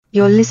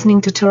You're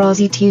listening to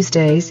Tarazi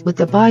Tuesdays with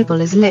the Bible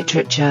as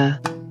Literature.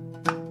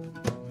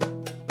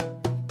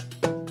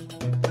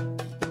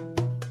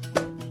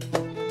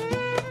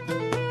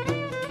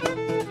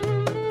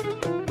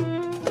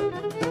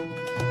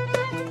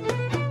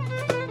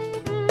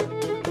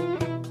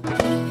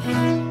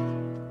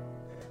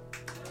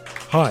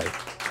 Hi,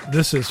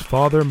 this is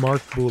Father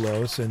Mark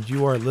Boulos, and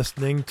you are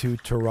listening to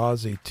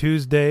Tarazi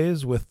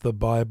Tuesdays with the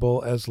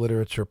Bible as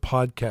Literature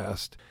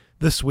podcast.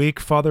 This week,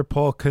 Father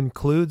Paul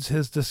concludes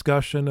his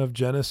discussion of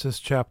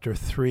Genesis chapter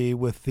 3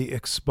 with the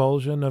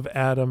expulsion of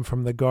Adam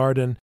from the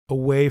garden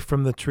away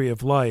from the tree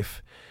of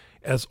life.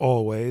 As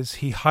always,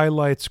 he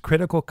highlights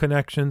critical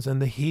connections in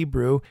the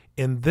Hebrew,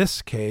 in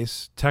this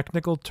case,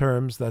 technical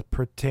terms that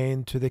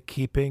pertain to the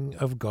keeping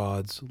of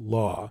God's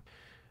law.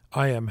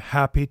 I am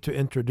happy to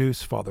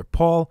introduce Father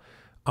Paul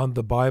on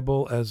the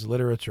Bible as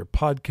Literature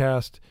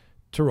podcast,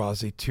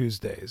 Tarazi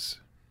Tuesdays.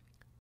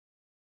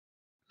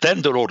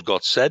 Then the Lord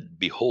God said,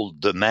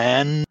 Behold, the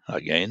man,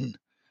 again,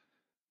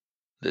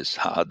 this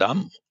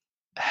Adam,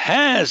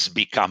 has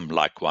become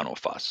like one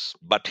of us.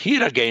 But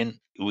here again,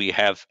 we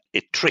have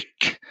a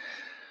trick.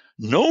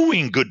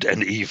 Knowing good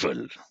and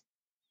evil,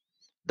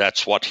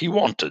 that's what he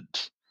wanted.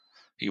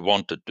 He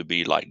wanted to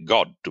be like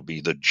God, to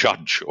be the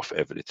judge of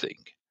everything.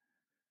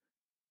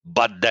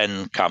 But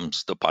then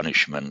comes the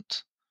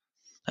punishment.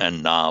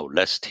 And now,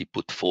 lest he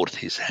put forth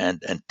his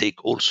hand and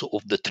take also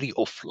of the tree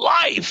of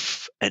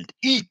life and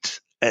eat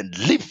and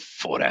live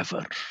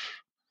forever.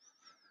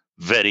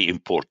 Very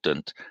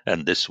important.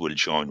 And this will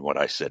join what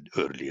I said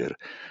earlier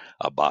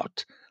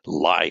about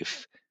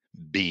life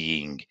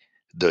being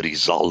the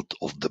result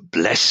of the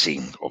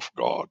blessing of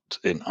God.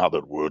 In other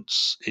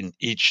words, in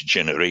each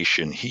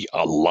generation, he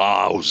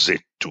allows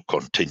it to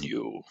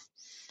continue.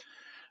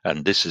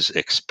 And this is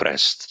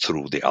expressed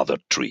through the other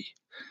tree.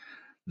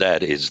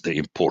 That is the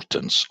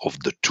importance of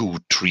the two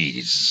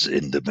trees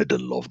in the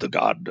middle of the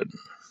garden.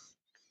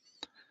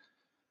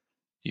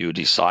 You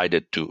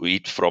decided to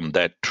eat from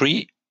that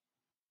tree,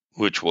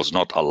 which was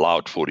not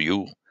allowed for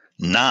you.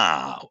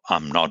 Now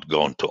I'm not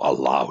going to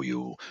allow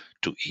you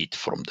to eat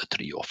from the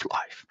tree of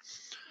life.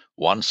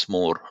 Once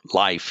more,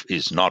 life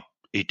is not,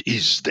 it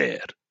is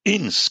there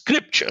in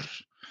Scripture.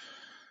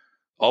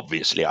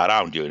 Obviously,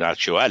 around you in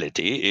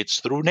actuality, it's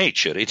through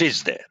nature, it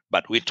is there.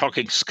 But we're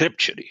talking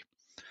scripturally,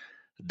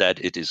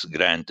 that it is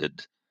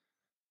granted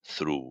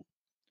through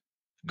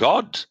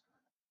God,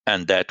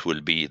 and that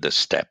will be the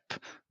step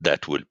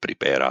that will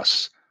prepare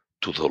us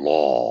to the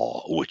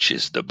law, which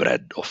is the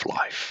bread of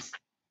life.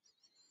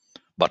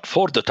 But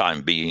for the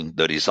time being,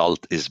 the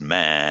result is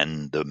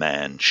man. The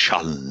man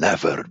shall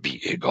never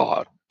be a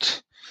God.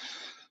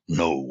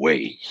 No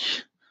way.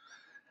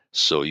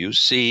 So you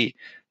see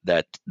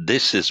that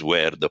this is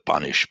where the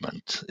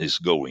punishment is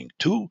going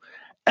to,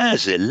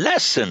 as a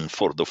lesson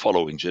for the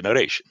following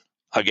generation.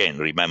 Again,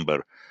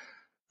 remember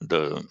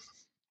the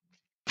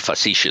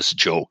facetious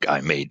joke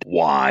I made.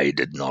 Why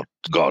did not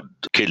God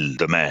kill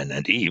the man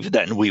and Eve?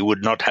 Then we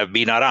would not have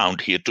been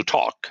around here to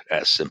talk.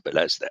 As simple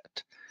as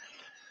that.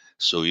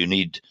 So you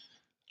need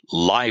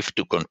life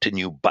to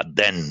continue, but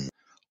then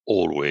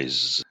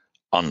always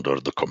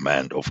under the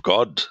command of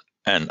God.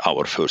 And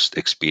our first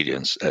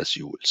experience, as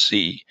you will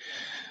see,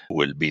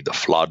 will be the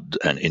flood,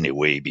 and in a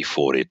way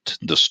before it,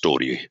 the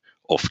story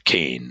of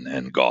Cain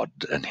and God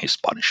and his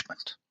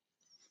punishment.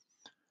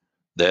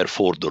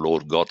 Therefore, the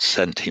Lord God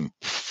sent him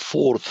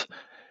forth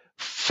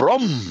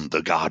from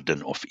the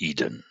Garden of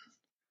Eden.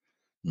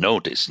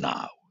 Notice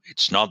now,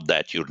 it's not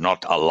that you're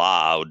not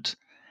allowed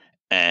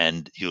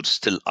and you're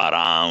still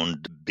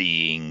around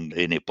being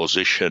in a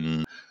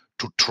position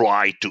to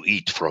try to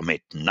eat from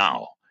it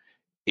now.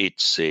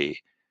 It's a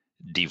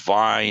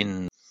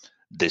divine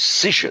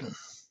decision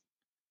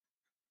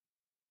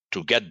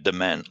to get the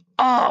man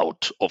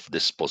out of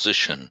this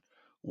position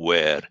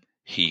where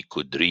he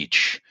could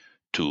reach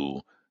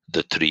to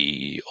the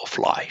tree of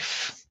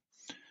life.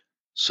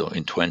 So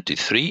in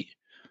 23,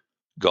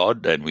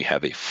 God, and we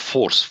have a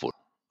forceful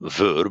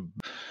verb,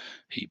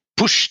 he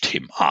pushed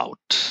him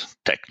out,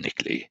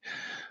 technically,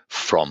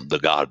 from the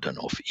Garden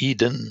of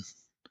Eden.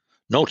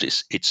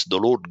 Notice, it's the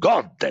Lord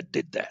God that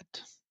did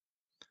that.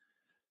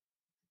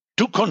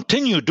 To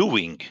continue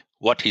doing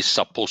what he's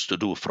supposed to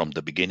do from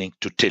the beginning,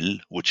 to till,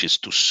 which is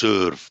to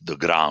serve the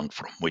ground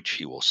from which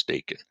he was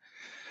taken.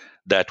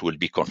 That will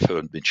be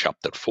confirmed in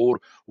chapter 4,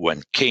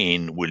 when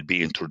Cain will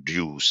be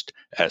introduced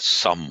as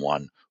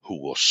someone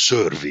who was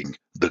serving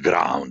the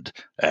ground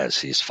as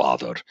his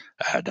father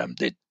Adam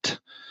did.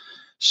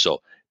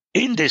 So,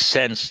 in this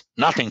sense,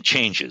 nothing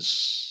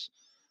changes.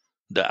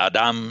 The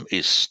Adam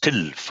is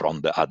still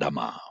from the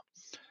Adamah,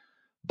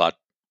 but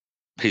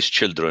his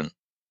children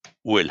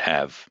will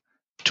have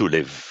to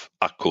live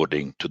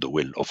according to the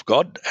will of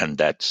God, and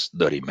that's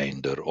the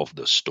remainder of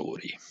the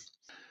story.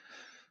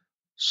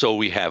 So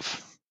we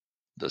have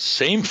the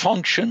same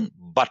function,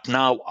 but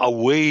now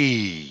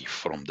away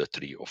from the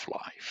tree of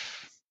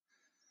life.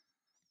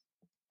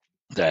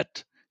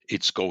 That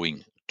it's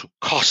going to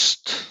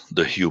cost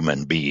the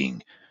human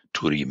being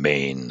to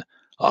remain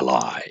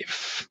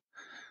alive.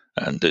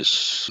 And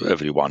this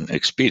everyone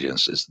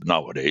experiences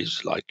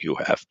nowadays, like you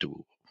have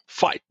to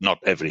fight. Not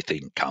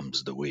everything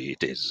comes the way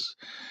it is.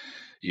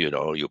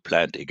 You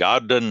plant a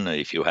garden,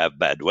 if you have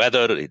bad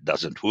weather, it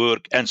doesn't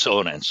work, and so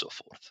on and so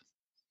forth.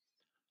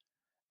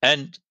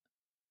 And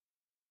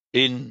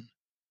in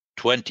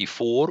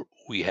 24,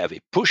 we have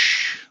a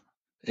push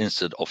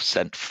instead of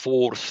sent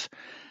forth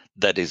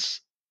that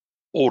is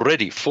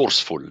already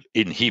forceful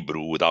in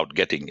Hebrew without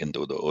getting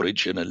into the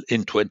original.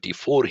 In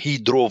 24, he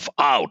drove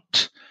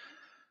out,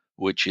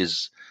 which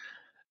is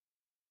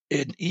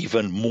an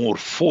even more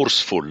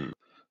forceful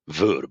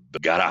verb,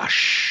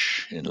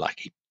 garash, and like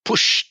he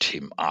pushed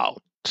him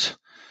out.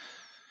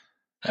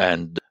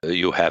 And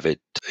you have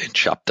it in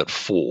chapter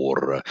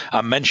 4.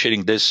 I'm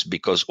mentioning this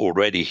because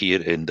already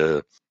here in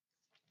the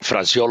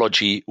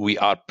phraseology, we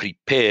are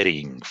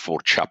preparing for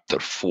chapter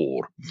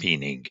 4,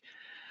 meaning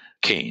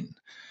Cain.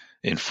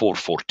 In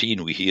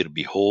 4:14, we hear,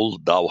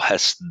 "Behold, thou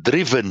hast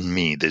driven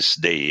me this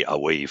day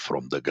away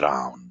from the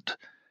ground,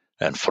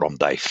 and from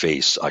thy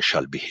face I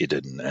shall be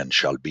hidden, and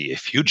shall be a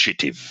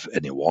fugitive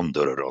and a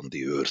wanderer on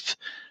the earth,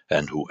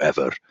 and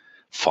whoever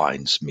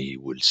finds me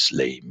will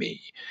slay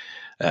me."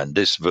 And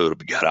this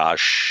verb,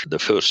 garash, the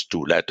first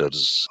two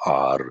letters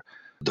are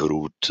the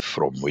root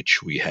from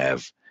which we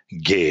have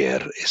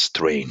ger, a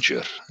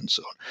stranger, and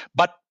so on.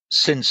 But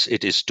since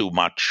it is too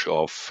much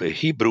of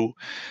Hebrew,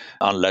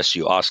 unless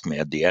you ask me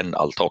at the end,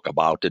 I'll talk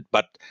about it.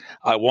 But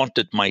I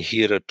wanted my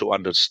hearer to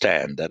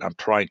understand that I'm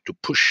trying to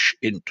push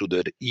into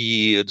their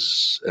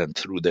ears and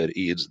through their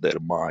ears, their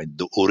mind,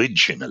 the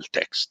original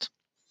text.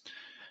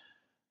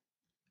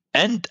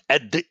 And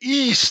at the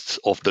east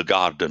of the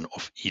Garden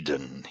of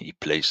Eden, he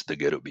placed the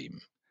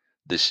cherubim.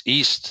 This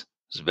east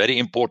is very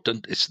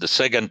important. It's the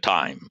second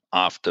time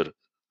after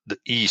the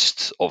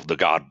east of the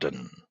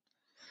garden.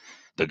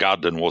 The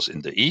garden was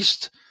in the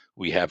east.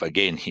 We have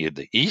again here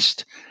the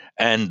east.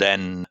 And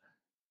then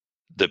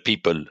the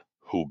people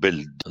who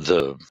built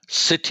the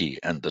city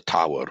and the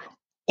tower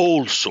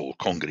also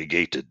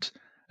congregated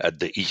at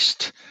the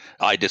east.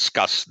 I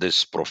discuss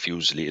this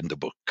profusely in the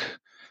book.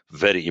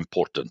 Very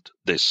important,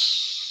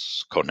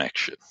 this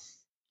connection.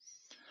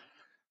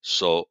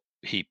 So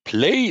he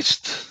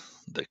placed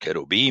the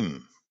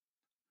cherubim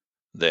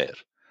there.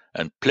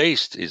 And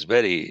placed is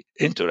very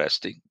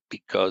interesting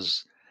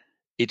because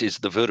it is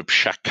the verb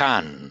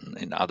shakan,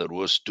 in other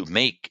words, to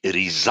make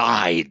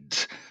reside,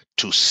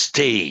 to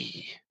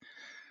stay.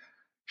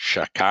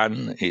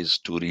 Shakan is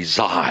to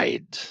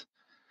reside.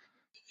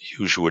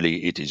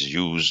 Usually it is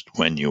used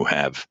when you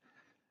have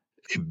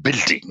a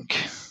building,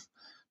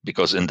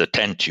 because in the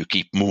tent you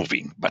keep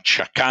moving. But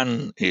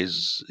shakan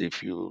is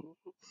if you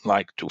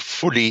like to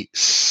fully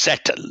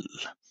settle.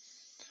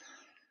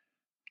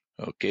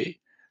 Okay,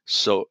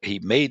 so he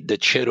made the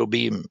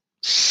cherubim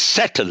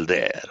settle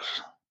there,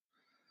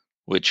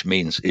 which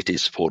means it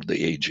is for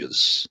the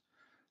ages,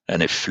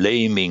 and a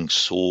flaming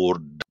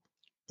sword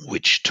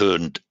which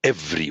turned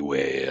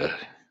everywhere.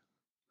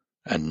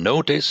 And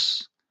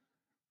notice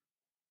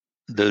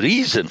the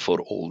reason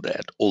for all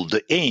that, all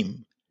the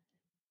aim,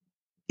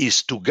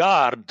 is to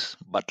guard,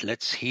 but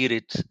let's hear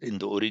it in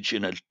the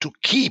original, to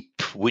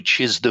keep, which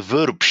is the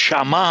verb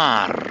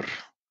shamar.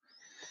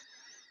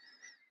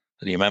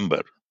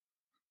 Remember,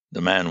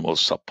 the man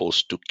was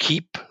supposed to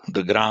keep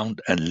the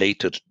ground and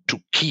later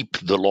to keep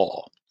the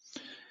law.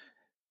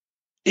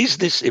 Is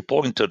this a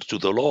pointer to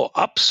the law?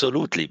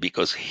 Absolutely,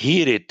 because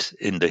hear it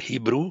in the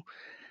Hebrew,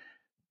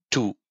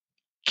 to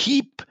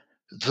keep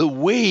the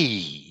way.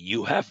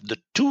 You have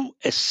the two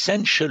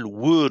essential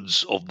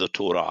words of the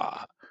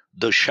Torah,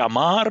 the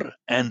shamar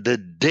and the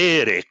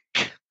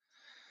derek.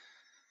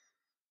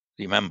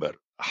 Remember,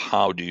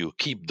 how do you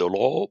keep the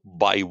law?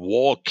 By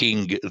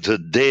walking the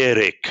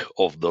derek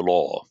of the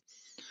law.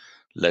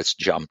 Let's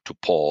jump to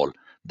Paul,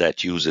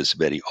 that uses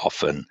very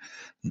often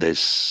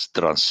this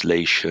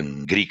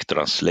translation, Greek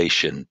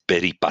translation,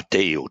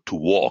 peripateo, to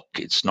walk.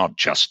 It's not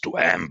just to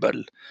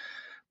amble,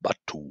 but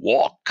to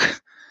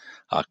walk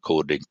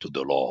according to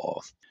the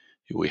law.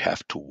 We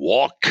have to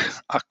walk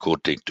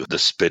according to the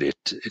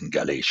Spirit in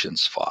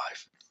Galatians 5.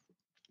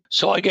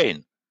 So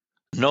again,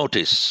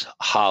 notice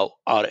how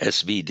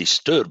RSV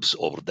disturbs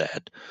over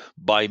that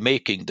by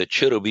making the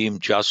cherubim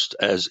just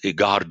as a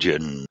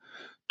guardian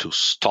to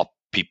stop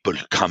people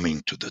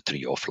coming to the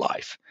tree of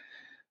life,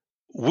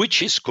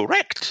 which is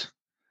correct.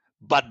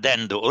 But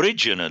then the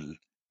original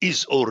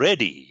is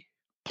already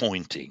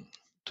pointing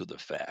to the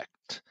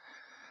fact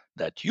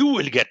that you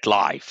will get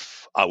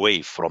life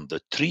away from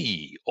the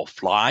tree of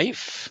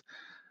life,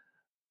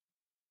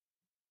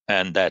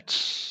 and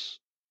that's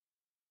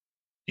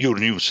your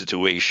new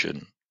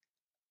situation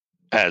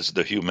as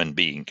the human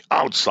being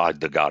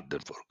outside the garden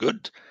for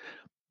good.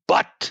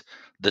 But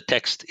the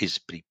text is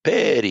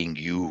preparing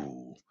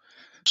you,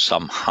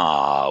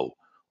 somehow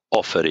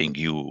offering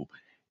you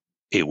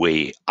a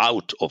way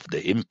out of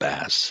the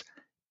impasse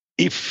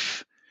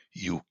if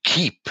you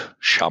keep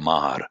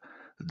shamar,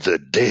 the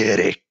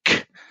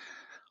derek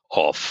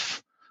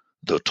of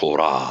the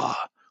Torah,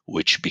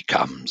 which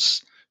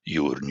becomes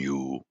your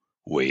new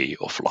way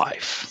of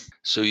life.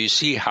 So you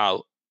see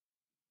how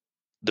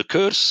the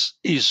curse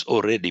is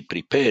already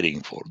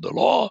preparing for the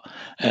law,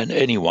 and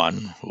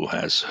anyone who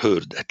has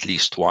heard at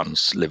least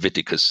once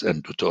Leviticus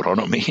and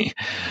Deuteronomy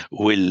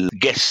will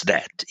guess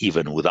that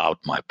even without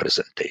my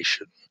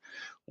presentation,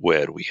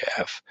 where we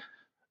have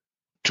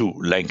two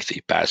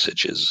lengthy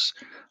passages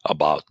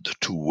about the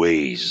two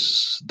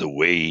ways, the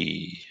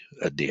way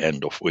at the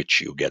end of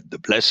which you get the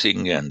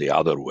blessing and the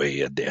other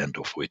way at the end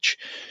of which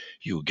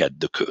you get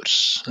the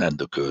curse. And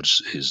the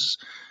curse is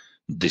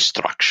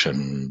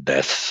destruction,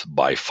 death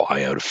by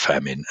fire,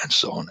 famine, and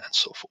so on and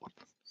so forth.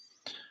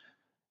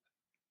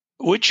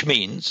 Which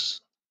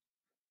means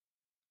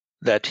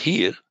that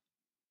here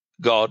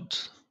God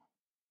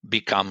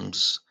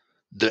becomes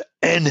the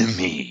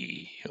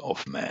enemy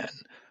of man,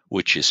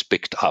 which is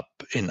picked up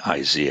in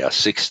Isaiah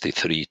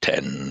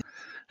 63:10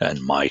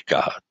 and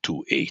Micah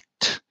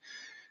 2:8.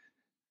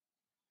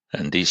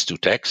 And these two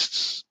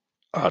texts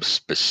are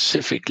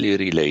specifically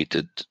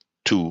related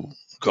to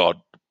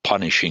God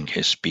punishing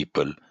his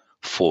people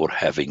for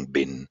having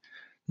been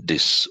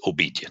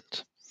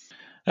disobedient.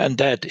 And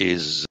that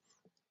is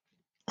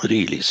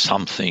really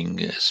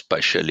something,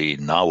 especially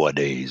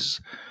nowadays,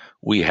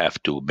 we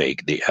have to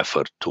make the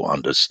effort to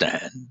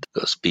understand,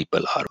 because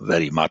people are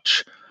very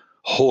much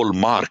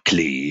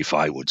hallmarkly, if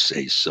I would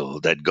say so,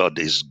 that God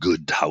is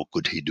good. How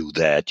could he do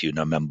that? You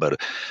remember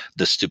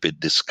the stupid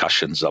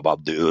discussions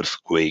about the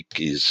earthquake.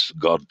 Is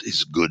God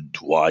is good?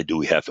 Why do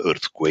we have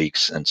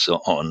earthquakes? And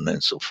so on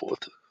and so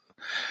forth.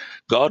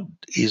 God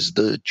is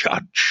the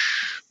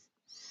judge.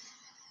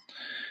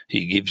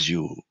 He gives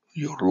you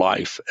your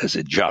life as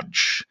a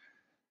judge.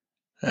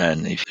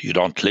 And if you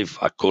don't live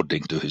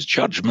according to his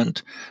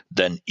judgment,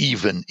 then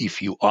even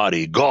if you are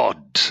a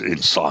god in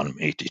Psalm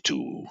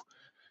 82,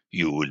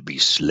 you will be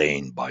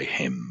slain by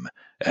him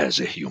as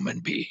a human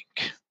being.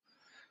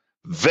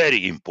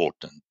 Very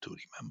important to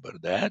remember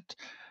that.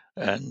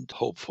 And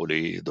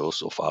hopefully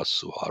those of us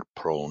who are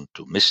prone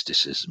to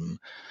mysticism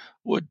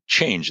would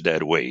change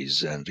their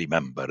ways and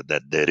remember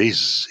that there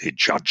is a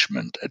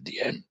judgment at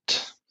the end.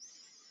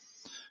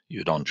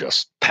 You don't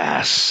just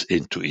pass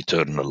into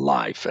eternal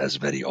life, as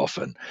very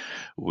often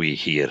we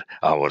hear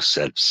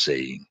ourselves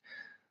saying,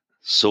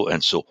 so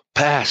and so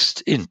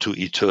passed into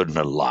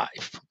eternal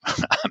life.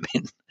 I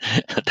mean,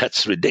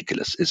 that's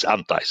ridiculous. It's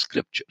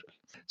anti-scriptural.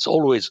 It's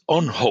always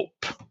on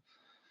hope.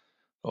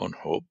 On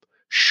hope,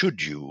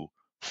 should you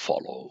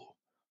follow.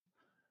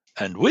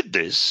 And with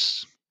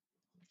this,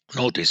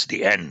 notice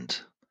the end.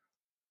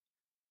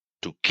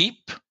 To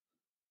keep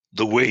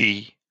the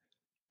way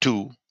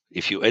to,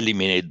 if you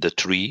eliminate the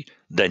tree,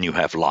 then you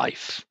have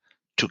life.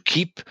 To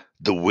keep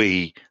the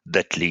way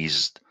that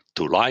leads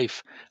to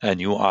life,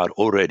 and you are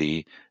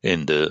already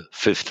in the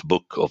 5th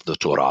book of the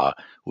Torah,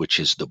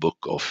 which is the book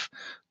of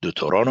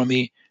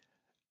Deuteronomy,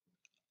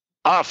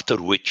 after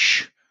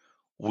which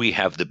we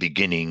have the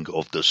beginning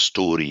of the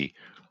story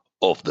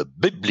of the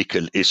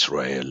biblical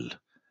Israel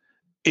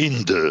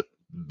in the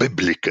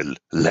biblical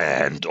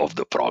land of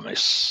the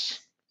promise.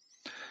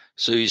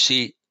 So you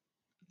see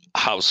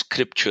how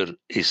scripture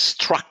is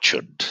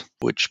structured,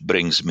 which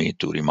brings me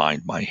to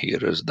remind my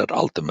hearers that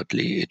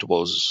ultimately it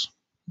was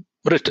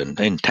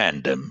written in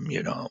tandem,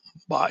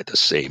 by the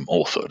same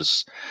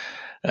authors,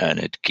 and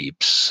it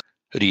keeps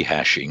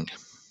rehashing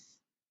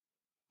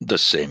the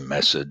same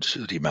message.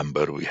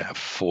 Remember, we have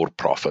 4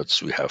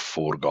 prophets, we have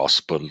 4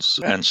 gospels,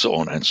 and so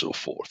on and so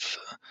forth.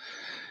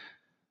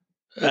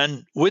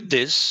 And with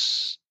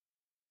this,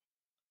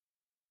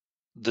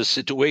 the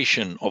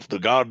situation of the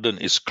garden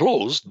is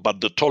closed,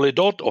 but the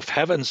Toledot of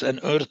heavens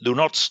and earth do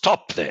not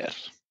stop there.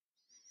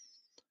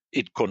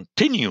 It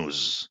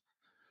continues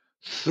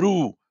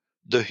through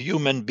the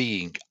human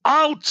being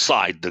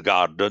outside the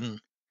garden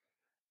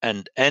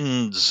and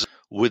ends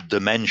with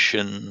the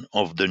mention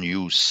of the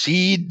new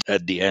seed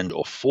at the end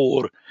of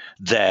 4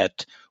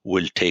 that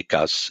will take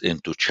us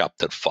into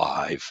chapter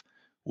 5,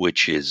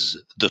 which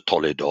is the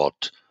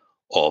Toledot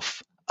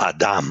of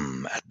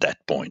Adam at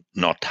that point,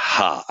 not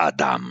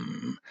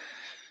Ha-Adam,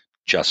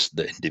 just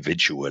the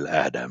individual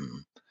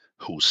Adam,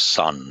 whose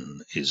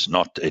son is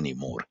not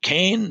anymore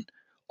Cain,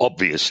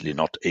 obviously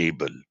not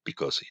Abel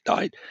because he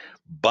died,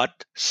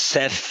 but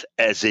Seth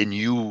as a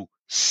new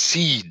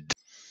seed,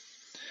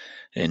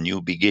 a new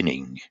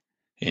beginning,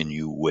 a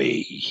new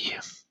way.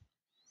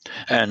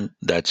 And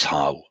that's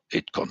how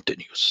it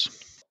continues.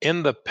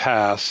 In the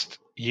past,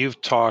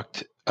 you've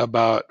talked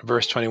about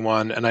verse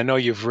 21, and I know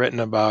you've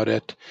written about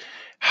it,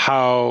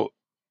 how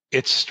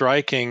it's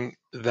striking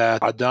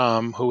that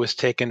Adam, who was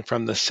taken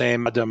from the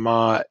same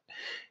Adamah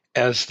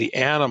as the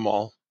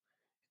animal,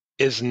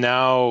 is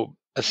now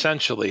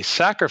essentially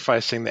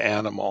sacrificing the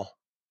animal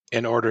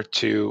in order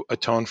to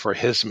atone for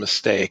his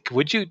mistake.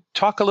 Would you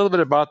talk a little bit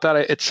about that?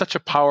 It's such a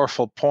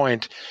powerful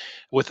point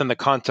within the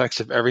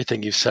context of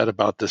everything you've said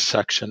about this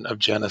section of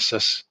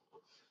Genesis.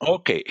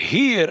 Okay,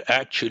 here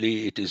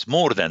actually it is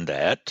more than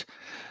that,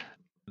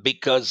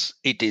 because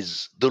it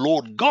is the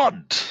Lord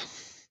God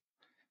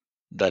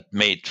that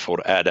made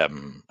for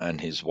Adam and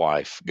his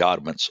wife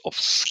garments of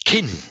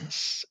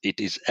skins.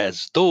 It is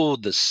as though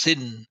the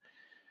sin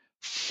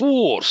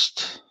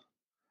forced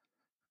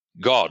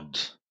God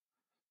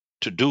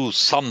to do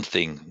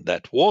something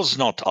that was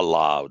not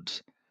allowed,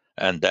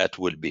 and that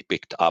will be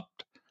picked up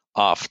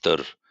after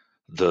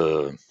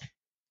the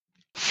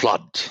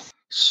flood.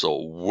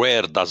 So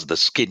where does the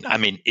skin,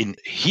 in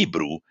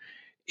Hebrew,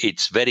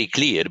 it's very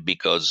clear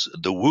because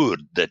the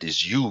word that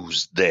is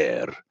used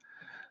there,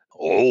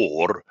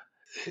 or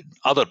in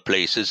other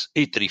places,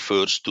 it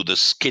refers to the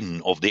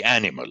skin of the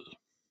animal.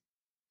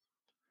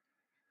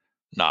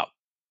 Now,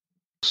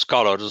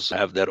 scholars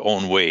have their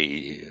own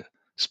way,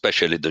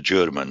 especially the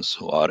Germans,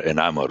 who are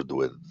enamored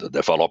with the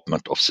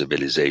development of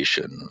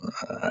civilization,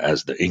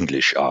 as the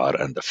English are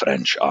and the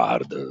French are,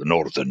 the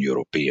Northern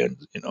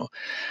Europeans,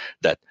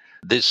 that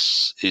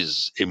this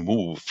is a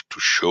move to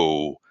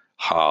show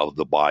how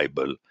the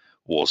Bible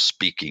was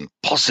speaking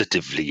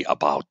positively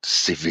about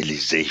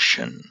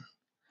civilization.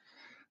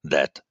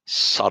 That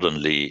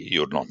suddenly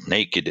you're not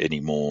naked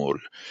anymore,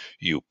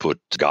 you put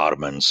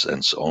garments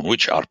and so on,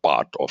 which are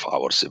part of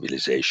our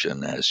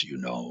civilization, as you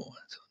know.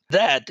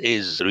 That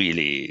is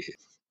really,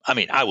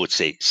 I would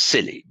say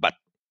silly, but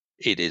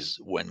it is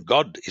when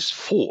God is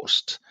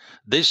forced.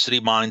 This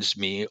reminds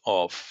me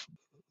of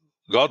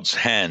God's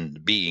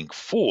hand being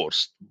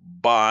forced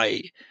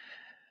by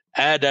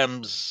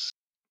Adam's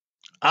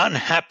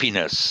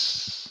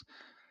unhappiness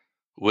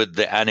with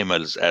the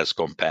animals as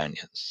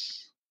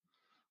companions.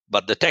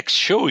 But the texts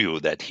show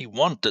you that he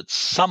wanted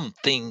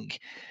something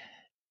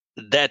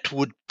that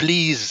would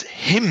please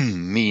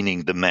him,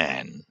 meaning the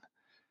man,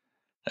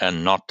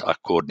 and not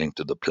according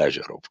to the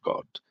pleasure of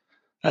God.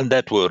 And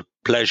that word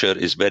pleasure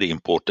is very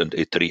important.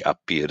 It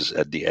reappears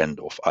at the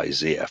end of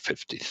Isaiah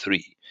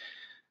 53,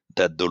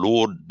 that the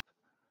Lord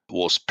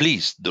was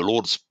pleased. The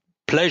Lord's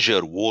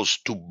pleasure was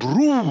to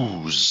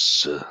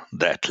bruise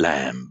that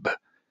lamb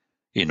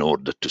in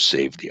order to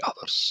save the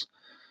others.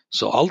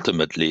 So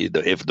ultimately,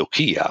 the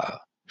Evdokia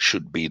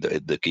should be the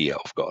Evdokia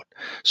of God.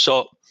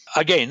 So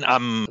again,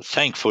 I'm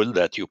thankful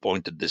that you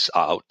pointed this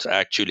out.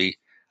 Actually,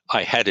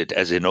 I had it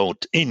as a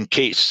note in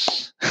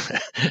case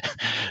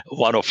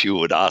one of you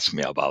would ask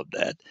me about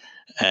that.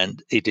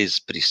 And it is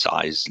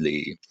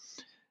precisely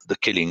the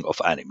killing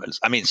of animals.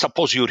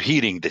 Suppose you're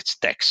hearing this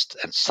text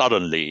and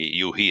suddenly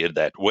you hear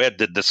that, where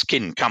did the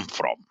skin come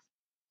from?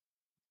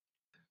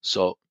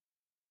 So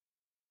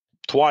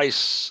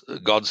twice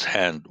God's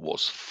hand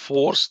was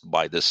forced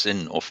by the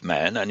sin of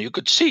man, and you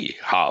could see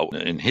how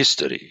in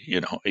history,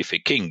 if a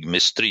king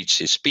mistreats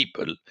his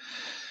people,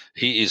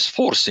 he is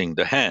forcing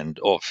the hand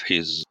of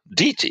his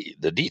deity,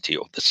 the deity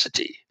of the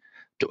city,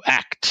 to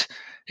act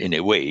in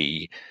a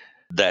way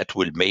that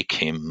will make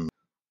him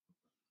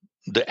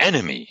the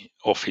enemy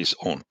of his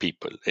own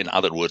people. In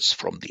other words,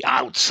 from the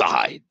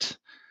outside,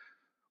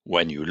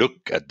 when you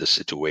look at the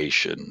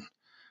situation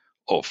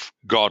of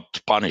God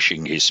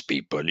punishing his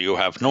people, you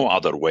have no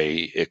other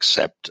way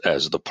except,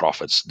 as the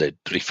prophets did,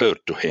 refer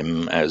to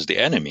him as the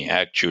enemy.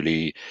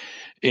 Actually,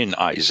 in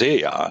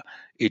Isaiah,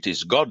 it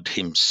is God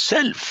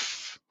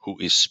himself who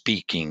is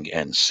speaking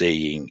and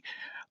saying,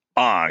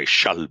 I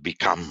shall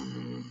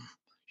become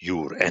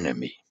your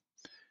enemy.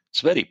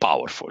 It's very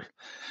powerful.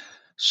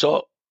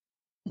 So,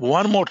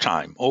 one more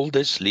time, all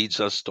this leads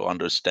us to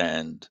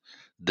understand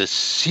the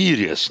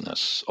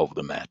seriousness of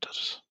the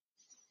matters,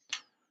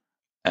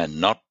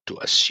 and not to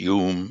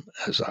assume,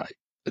 as I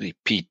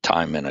repeat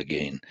time and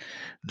again,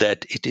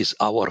 that it is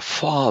our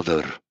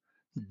Father,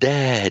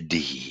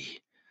 Daddy,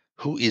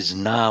 who is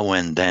now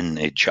and then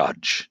a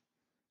judge.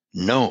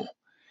 No,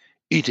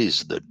 it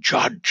is the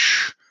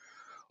judge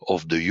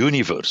of the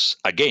universe,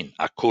 again,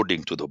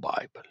 according to the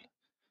Bible,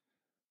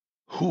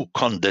 who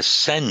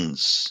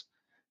condescends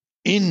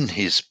in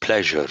his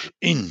pleasure,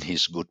 in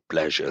his good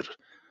pleasure,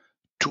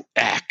 to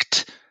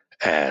act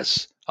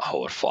as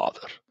our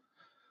Father.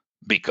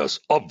 Because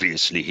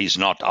obviously he's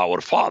not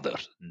our Father,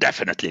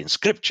 definitely in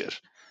Scripture.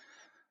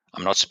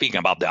 I'm not speaking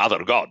about the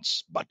other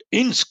gods, but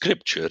in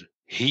Scripture,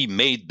 he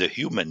made the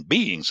human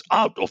beings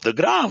out of the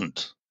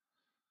ground.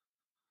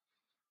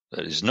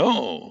 There is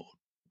no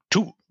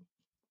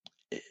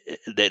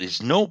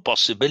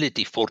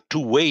possibility for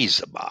two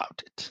ways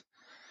about it.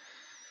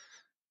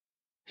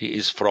 He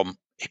is from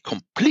a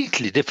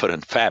completely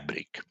different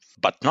fabric,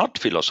 but not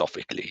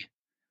philosophically,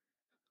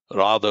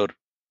 rather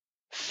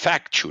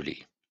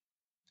factually,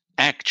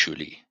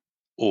 actually,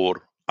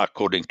 or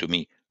according to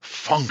me,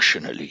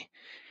 functionally.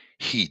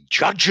 He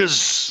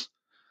judges.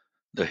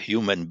 The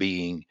human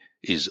being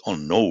is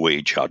on no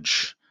way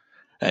judge.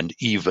 And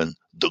even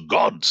the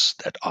gods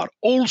that are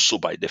also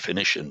by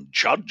definition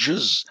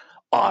judges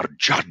are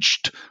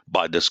judged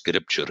by the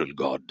scriptural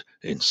God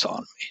in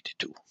Psalm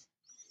 82.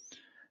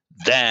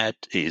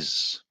 That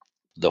is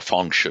the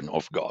function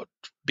of God,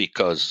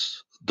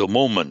 because the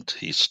moment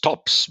he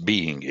stops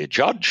being a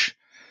judge,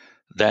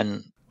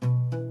 then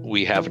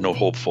we have no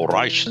hope for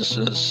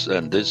righteousness,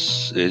 and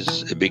this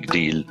is a big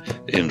deal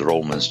in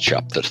Romans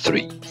chapter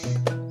 3.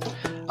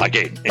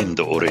 Again, in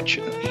the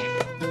original.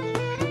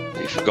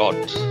 If God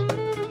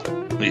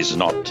is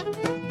not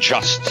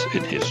just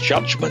in his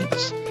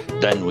judgments,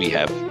 then we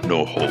have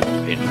no hope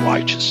in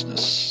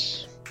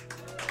righteousness.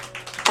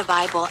 The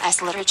Bible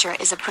as Literature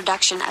is a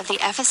production of the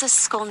Ephesus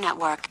School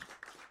Network.